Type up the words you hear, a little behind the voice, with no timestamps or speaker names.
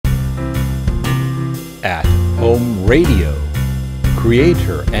Home Radio.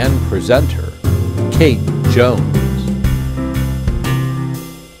 Creator and presenter, Kate Jones.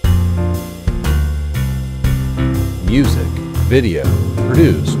 Music, video,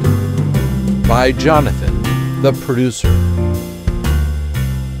 produced by Jonathan, the producer.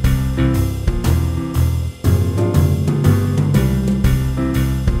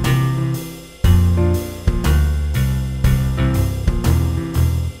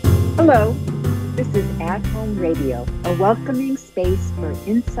 Hello, this is At Home Radio, a welcoming space for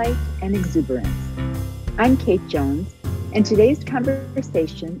insight and exuberance. I'm Kate Jones, and today's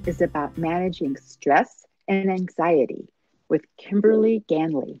conversation is about managing stress and anxiety with Kimberly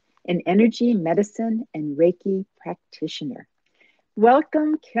Ganley, an energy medicine and Reiki practitioner.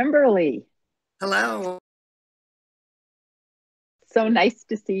 Welcome, Kimberly. Hello. So nice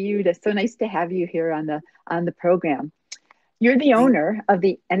to see you. So nice to have you here on the program. You're the owner of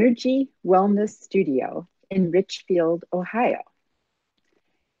the Energy Wellness Studio in Richfield, Ohio.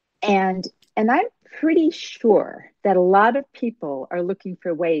 And I'm pretty sure that a lot of people are looking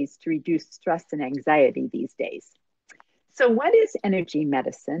for ways to reduce stress and anxiety these days. So what is energy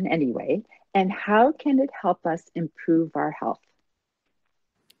medicine anyway, and how can it help us improve our health?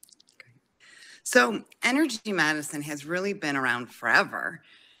 So energy medicine has really been around forever.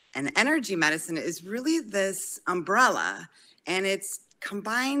 And energy medicine is really this umbrella, and it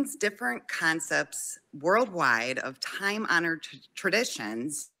combines different concepts worldwide of time-honored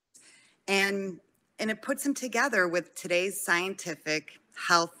traditions, and it puts them together with today's scientific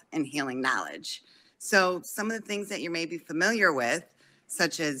health and healing knowledge. So some of the things that you may be familiar with,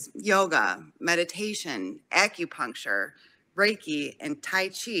 such as yoga, meditation, acupuncture, Reiki, and Tai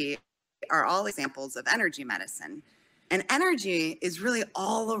Chi, are all examples of energy medicine. And energy is really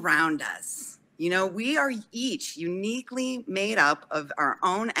all around us. You know, we are each uniquely made up of our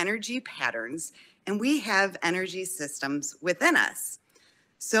own energy patterns, and we have energy systems within us.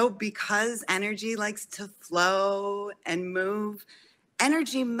 So because energy likes to flow and move,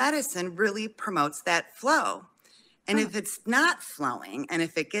 energy medicine really promotes that flow. And if it's not flowing, and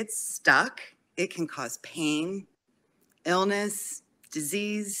if it gets stuck, it can cause pain, illness,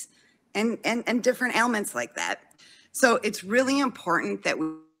 disease, and different ailments like that. So it's really important that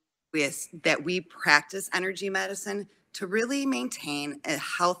we practice energy medicine to really maintain a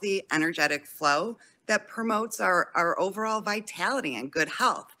healthy, energetic flow that promotes our overall vitality and good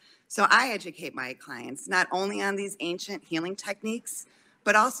health. So I educate my clients not only on these ancient healing techniques,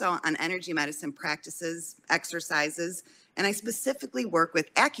 but also on energy medicine practices, exercises, and I specifically work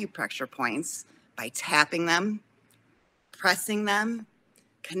with acupressure points by tapping them, pressing them,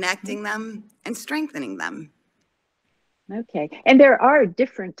 connecting them, and strengthening them. Okay. And there are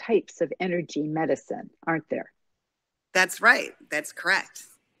different types of energy medicine, aren't there? That's right. That's correct.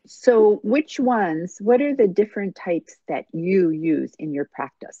 So what are the different types that you use in your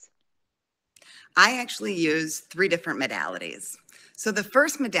practice? I actually use 3 different modalities. So the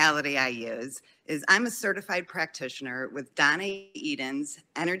first modality I use is I'm a certified practitioner with Donna Eden's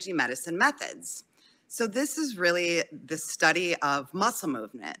energy medicine methods. So this is really the study of muscle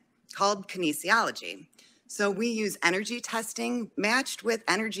movement called kinesiology. So we use energy testing matched with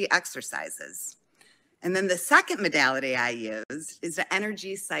energy exercises. And then the second modality I use is the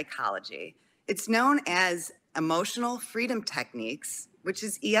energy psychology. It's known as emotional freedom techniques, which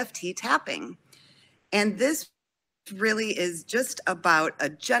is EFT tapping. And this really is just about a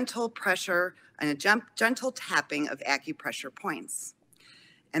gentle pressure and a gentle tapping of acupressure points.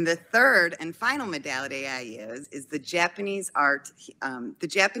 And the third and final modality I use is the Japanese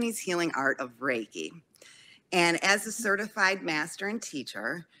healing art of Reiki. And as a certified master and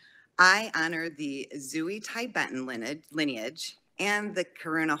teacher, I honor the Zui Tibetan lineage and the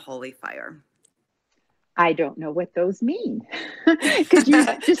Karuna Holy Fire. I don't know what those mean. Could you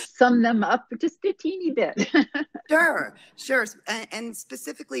just sum them up just a teeny bit? Sure. And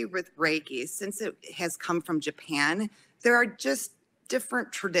specifically with Reiki, since it has come from Japan, there are just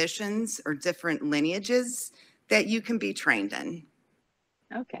different traditions or different lineages that you can be trained in.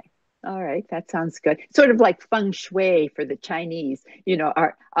 Okay. All right, that sounds good. Sort of like feng shui for the Chinese, you know,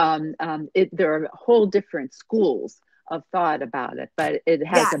 there are whole different schools of thought about it, but it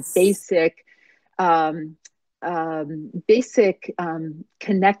has a basic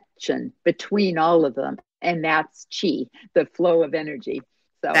connection between all of them, and that's qi, the flow of energy.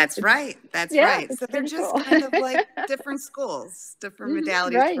 So that's right. So they're just cool. Kind of like different schools, different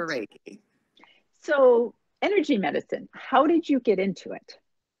modalities for Reiki. So energy medicine, how did you get into it?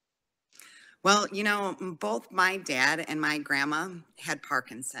 Well, you know, both my dad and my grandma had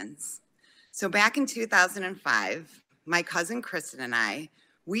Parkinson's. So back in 2005, my cousin Kristen and I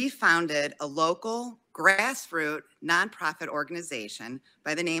we founded a local grassroots nonprofit organization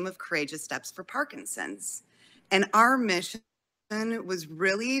by the name of Courageous Steps for Parkinson's. And our mission was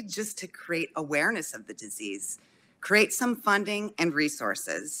really just to create awareness of the disease, create some funding and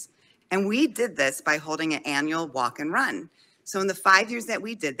resources. And we did this by holding an annual walk and run. So in the 5 years that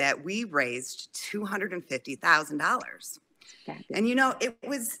we did that, we raised $250,000. And, you know, it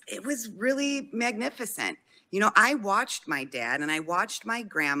was really magnificent. You know, I watched my dad and I watched my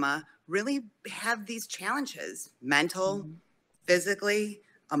grandma really have these challenges, mental, physically,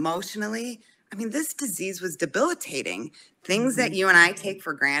 emotionally. I mean, this disease was debilitating. Things that you and I take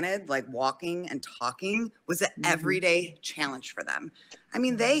for granted, like walking and talking, was an everyday challenge for them. I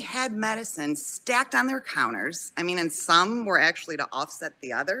mean, they had medicine stacked on their counters. I mean, and some were actually to offset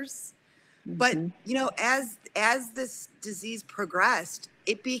the others. But, you know, as this disease progressed,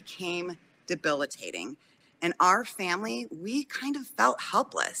 it became debilitating. And our family, we kind of felt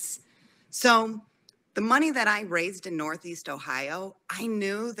helpless. So the money that I raised in Northeast Ohio, I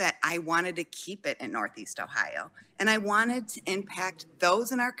knew that I wanted to keep it in Northeast Ohio. And I wanted to impact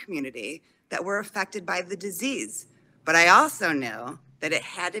those in our community that were affected by the disease. But I also knew that it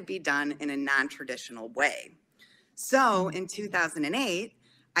had to be done in a non-traditional way. So in 2008,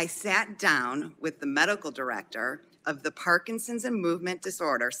 I sat down with the medical director of the Parkinson's and Movement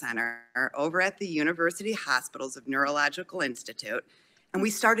Disorder Center over at the University Hospitals of Neurological Institute, and we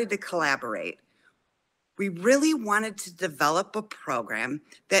started to collaborate. We really wanted to develop a program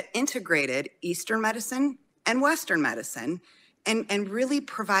that integrated Eastern medicine and Western medicine and really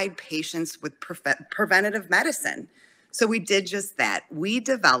provide patients with preventative medicine. So we did just that. We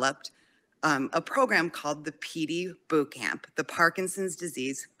developed a program called the PD Boot Camp, the Parkinson's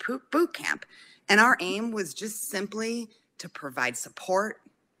Disease Boot Camp. And our aim was just simply to provide support,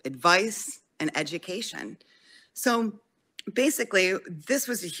 advice, and education. So basically, this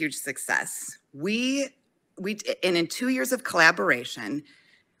was a huge success. And in 2 years of collaboration,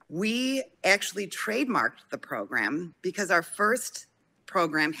 we actually trademarked the program because our first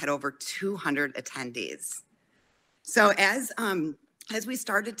program had over 200 attendees. So as we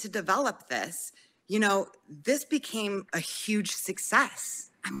started to develop this, you know, this became a huge success.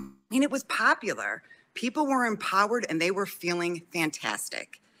 I mean, it was popular. People were empowered and they were feeling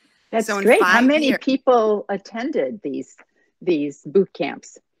fantastic. That's great. How many people attended these boot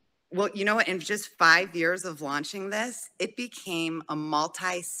camps? Well, you know what? In just 5 years of launching this, it became a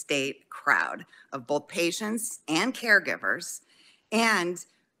multi-state crowd of both patients and caregivers. And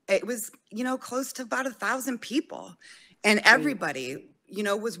it was, you know, close to about 1,000 people. And everybody, you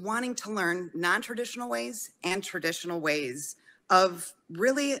know, was wanting to learn non-traditional ways and traditional ways of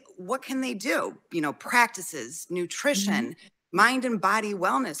really what can they do? You know, practices, nutrition, mind and body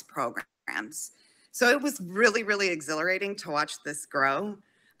wellness programs. So it was really, really exhilarating to watch this grow.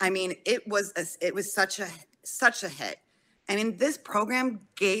 I mean, it was such a hit. And in this program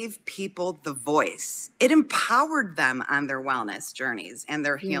gave people the voice. It empowered them on their wellness journeys and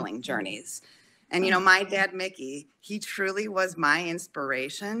their healing journeys. And, you know, my dad, Mickey, he truly was my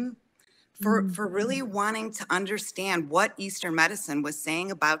inspiration for really wanting to understand what Eastern medicine was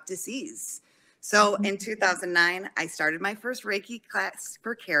saying about disease. So in 2009, I started my first Reiki class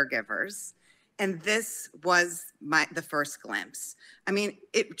for caregivers. And this was the first glimpse. I mean,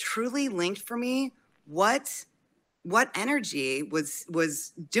 it truly linked for me what energy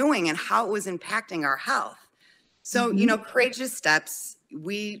was doing and how it was impacting our health. So, you know, Courageous Steps,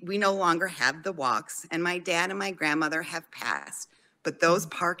 we no longer have the walks, and my dad and my grandmother have passed. But those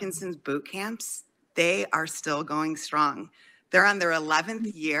Parkinson's boot camps, they are still going strong. They're on their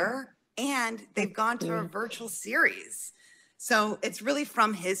 11th year, and they've gone to a virtual series. So it's really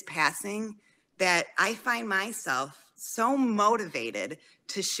from his passing that I find myself so motivated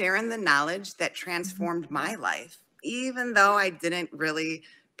to share in the knowledge that transformed my life, even though I didn't really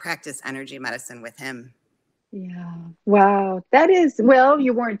practice energy medicine with him. Yeah. Wow. That is, well,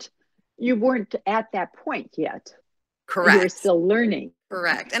 you weren't at that point yet. Correct. You're still learning.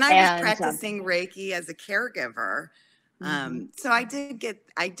 Correct. And I was practicing Reiki as a caregiver. So I did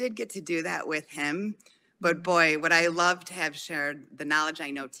get to do that with him. But boy, would I love to have shared the knowledge I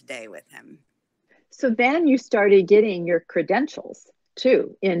know today with him. So then you started getting your credentials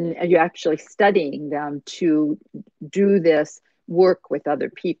too, you're actually studying them to do this work with other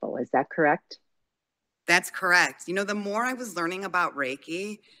people. Is that correct? That's correct. You know, the more I was learning about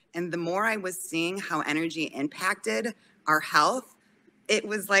Reiki and the more I was seeing how energy impacted our health, it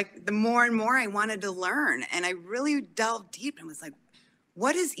was like the more and more I wanted to learn. And I really delved deep and was like,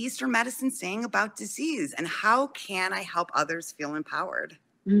 what is Eastern medicine saying about disease? And how can I help others feel empowered?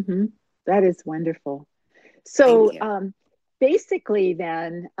 That is wonderful. So basically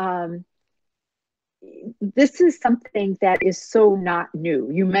then, this is something that is so not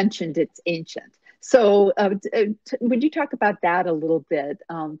new. You mentioned it's ancient. So would you talk about that a little bit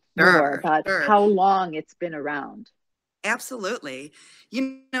more about Sure. how long it's been around? Absolutely.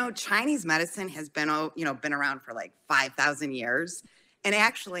 You know, Chinese medicine has been, been around for like 5,000 years. And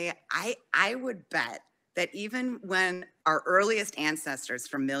actually, I would bet that even when our earliest ancestors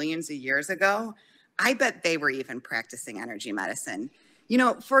from millions of years ago, I bet they were even practicing energy medicine. You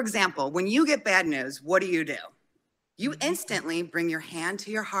know, for example, when you get bad news, what do? You instantly bring your hand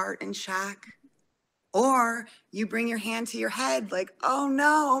to your heart in shock, or you bring your hand to your head like, oh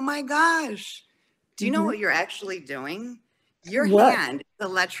no, oh my gosh. Do you know what you're actually doing? Your hand is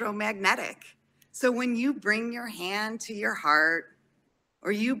electromagnetic. So when you bring your hand to your heart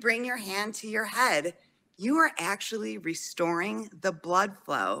or you bring your hand to your head, you are actually restoring the blood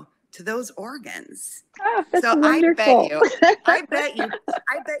flow to those organs. Oh, that's so wonderful. I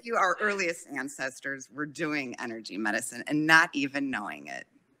bet you our earliest ancestors were doing energy medicine and not even knowing it.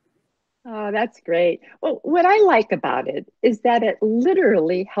 Oh, that's great. Well, what I like about it is that it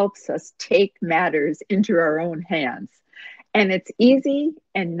literally helps us take matters into our own hands. And it's easy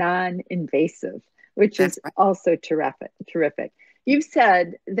and non-invasive, which That's is right. also terrific. You've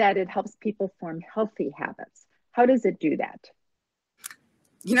said that it helps people form healthy habits. How does it do that?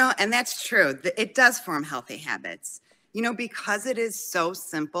 You know, and that's true. It does form healthy habits, you know, because it is so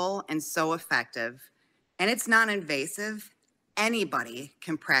simple and so effective and it's non-invasive. Anybody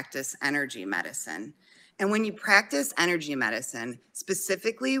can practice energy medicine. And when you practice energy medicine,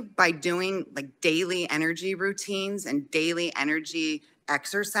 specifically by doing like daily energy routines and daily energy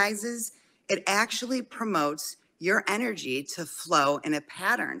exercises, it actually promotes your energy to flow in a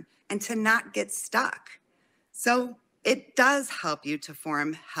pattern and to not get stuck. So it does help you to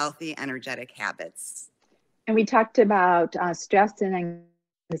form healthy, energetic habits. And we talked about stress and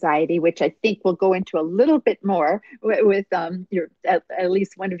anxiety, which I think we'll go into a little bit more with your at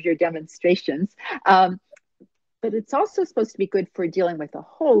least one of your demonstrations. But it's also supposed to be good for dealing with a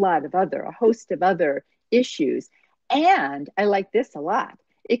host of other issues. And I like this a lot.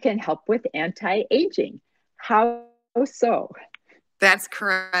 It can help with anti-aging. How so? That's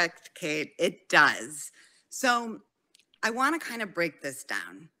correct, Kate. It does. So I want to kind of break this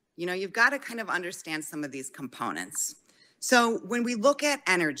down. You know, you've got to kind of understand some of these components. So when we look at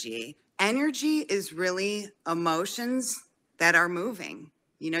energy, energy is really emotions that are moving.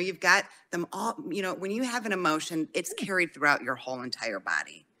 You know, you've got them all, you know, when you have an emotion, it's carried throughout your whole entire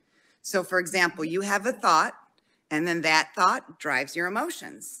body. So for example, you have a thought, and then that thought drives your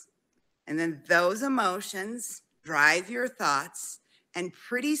emotions. And then those emotions drive your thoughts. And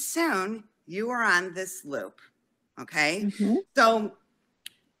pretty soon you are on this loop. Okay. So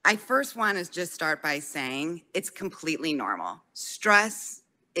I first want to just start by saying it's completely normal. Stress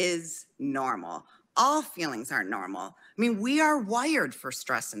is normal. All feelings are normal. I mean, we are wired for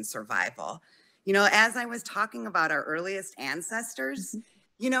stress and survival. You know, as I was talking about our earliest ancestors,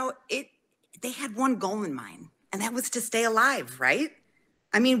 you know, they had one goal in mind, and that was to stay alive, right?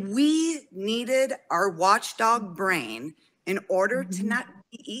 I mean, we needed our watchdog brain in order to not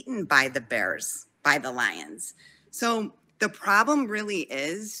be eaten by the bears, by the lions. So the problem really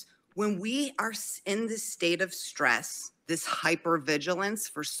is when we are in this state of stress, this hypervigilance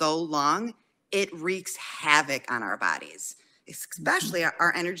for so long, it wreaks havoc on our bodies, especially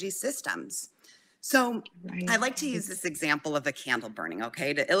our energy systems. So I like to use this example of a candle burning,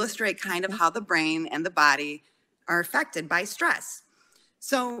 okay, to illustrate kind of how the brain and the body are affected by stress.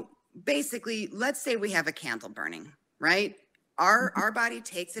 So basically, let's say we have a candle burning, right? Our body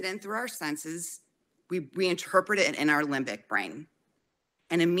takes it in through our senses. We interpret it in our limbic brain.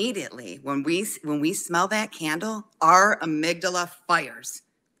 And immediately when we smell that candle, our amygdala fires.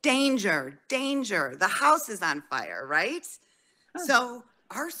 Danger, danger, the house is on fire, right? So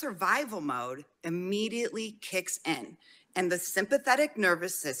our survival mode immediately kicks in and the sympathetic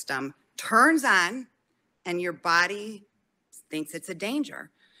nervous system turns on and your body thinks it's a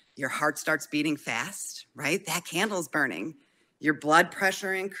danger. Your heart starts beating fast, right? That candle's burning. Your blood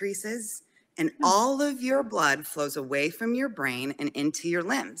pressure increases and all of your blood flows away from your brain and into your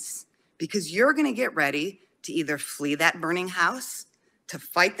limbs because you're going to get ready to either flee that burning house, to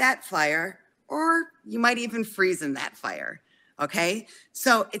fight that fire, or you might even freeze in that fire, okay?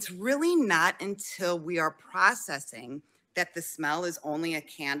 So it's really not until we are processing that the smell is only a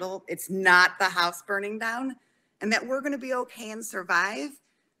candle, it's not the house burning down, and that we're gonna be okay and survive,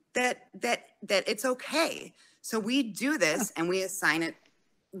 that it's okay. So we do this and we assign it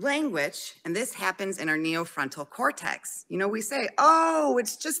language, and this happens in our neofrontal cortex. You know, we say, oh,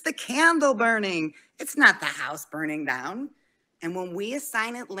 it's just the candle burning. It's not the house burning down. And when we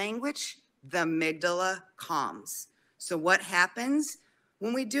assign it language, the amygdala calms. So what happens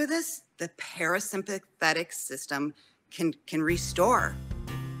when we do this? The parasympathetic system can restore.